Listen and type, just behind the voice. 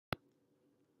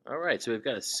All right, so we've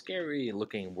got a scary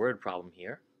looking word problem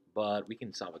here, but we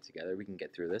can solve it together. We can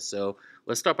get through this. So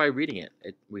let's start by reading it.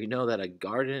 We know that a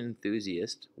garden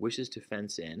enthusiast wishes to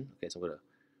fence in. Okay, so I'm going to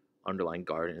underline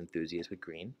garden enthusiast with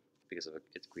green because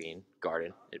it's green,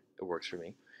 garden. It works for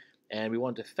me. And we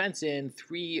want to fence in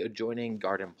 3 adjoining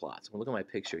garden plots. Well, look at my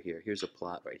picture here. Here's a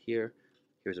plot right here.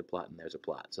 Here's a plot, and there's a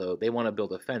plot. So they want to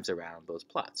build a fence around those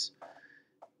plots.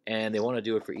 And they want to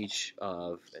do it for each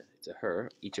of her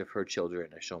children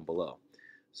as shown below.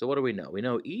 So what do we know? We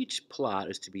know each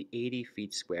plot is to be 80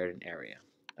 feet squared in area.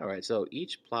 All right, so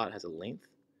each plot has a length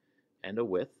and a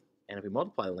width, and if we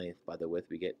multiply the length by the width,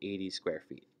 we get 80 square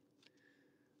feet.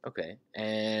 Okay,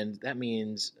 and that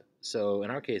means, so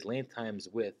in our case, length times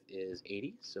width is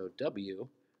 80, so W,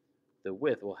 the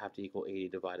width, will have to equal 80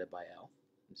 divided by L.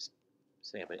 I'm just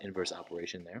setting up an inverse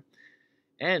operation there.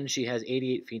 And she has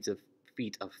 88 feet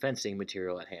of fencing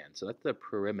material at hand. So that's the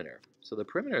perimeter. So the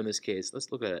perimeter in this case,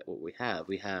 let's look at what we have.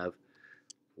 We have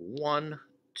 1,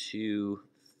 2,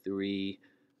 3,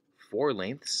 4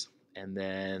 lengths, and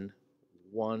then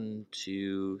 1,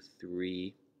 2,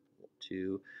 3,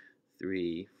 2,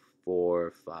 3,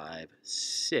 4, 5,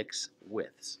 6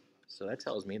 widths. So that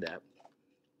tells me that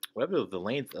whatever the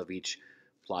length of each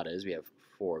plot is, we have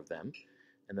 4 of them.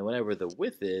 And then whatever the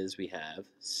width is, we have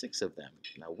 6 of them.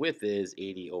 Now width is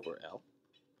 80 over L.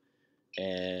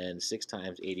 And 6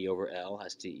 times 80 over L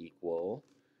has to equal,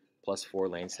 plus 4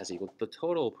 lengths has to equal the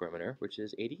total perimeter, which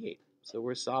is 88. So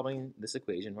we're solving this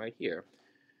equation right here.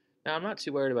 Now I'm not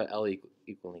too worried about L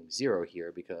equaling 0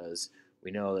 here because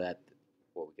we know that,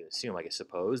 well, we can assume, I guess,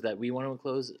 suppose, that we want to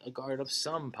enclose a garden of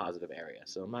some positive area.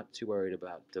 So I'm not too worried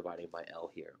about dividing by L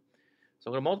here. So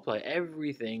I'm going to multiply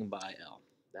everything by L.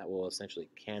 That will essentially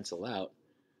cancel out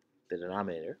the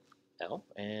denominator, L,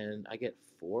 and I get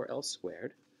 4L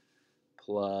squared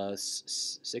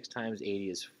plus 6 times 80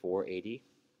 is 480.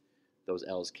 Those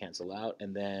L's cancel out,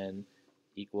 and then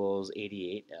equals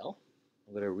 88L.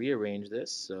 I'm going to rearrange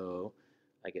this, so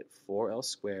I get 4L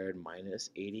squared minus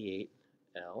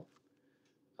 88L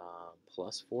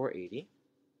plus 480,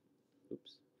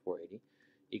 480,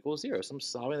 equals 0. So I'm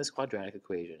solving this quadratic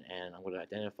equation, and I'm going to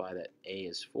identify that A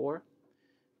is 4,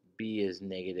 B is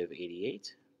negative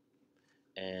 88,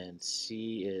 and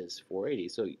C is 480.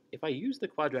 So if I use the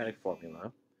quadratic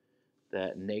formula,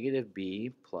 that negative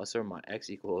b plus or minus x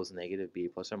equals negative b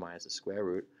plus or minus the square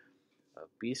root of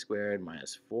b squared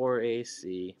minus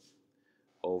 4ac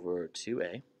over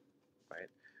 2a, right?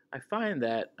 I find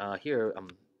that here, I'm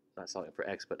not solving for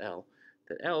x, but L,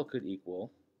 that L could equal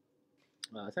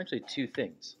essentially 2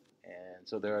 things. And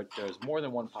so there's more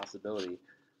than one possibility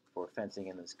for fencing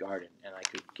in this garden. And I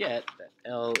could get that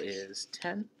L is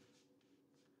 10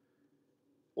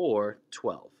 or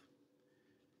 12.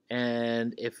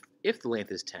 And if the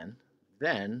length is 10,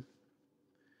 then,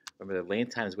 remember the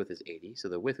length times width is 80, so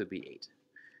the width would be 8.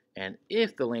 And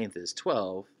if the length is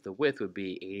 12, the width would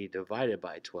be 80 divided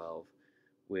by 12,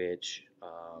 which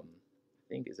I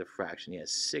think is a fraction.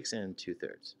 Yes, 6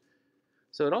 2/3.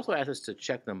 So it also asks us to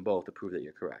check them both to prove that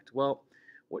you're correct. Well,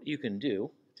 what you can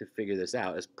do to figure this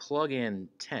out is plug in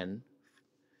 10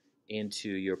 into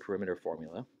your perimeter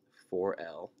formula,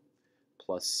 4L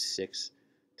plus 6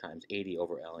 times 80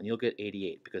 over L, and you'll get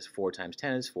 88 because 4 times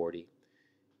 10 is 40.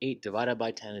 8 divided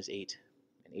by 10 is 8,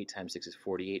 and 8 times 6 is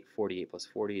 48. 48 plus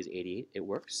 40 is 88. It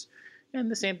works. And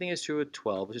the same thing is true with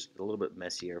 12, which is a little bit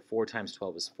messier. 4 times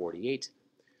 12 is 48,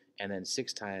 and then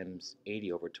 6 times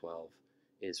 80 over 12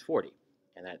 is 40,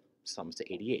 and that sums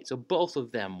to 88. So both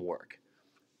of them work.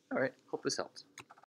 All right, hope this helps.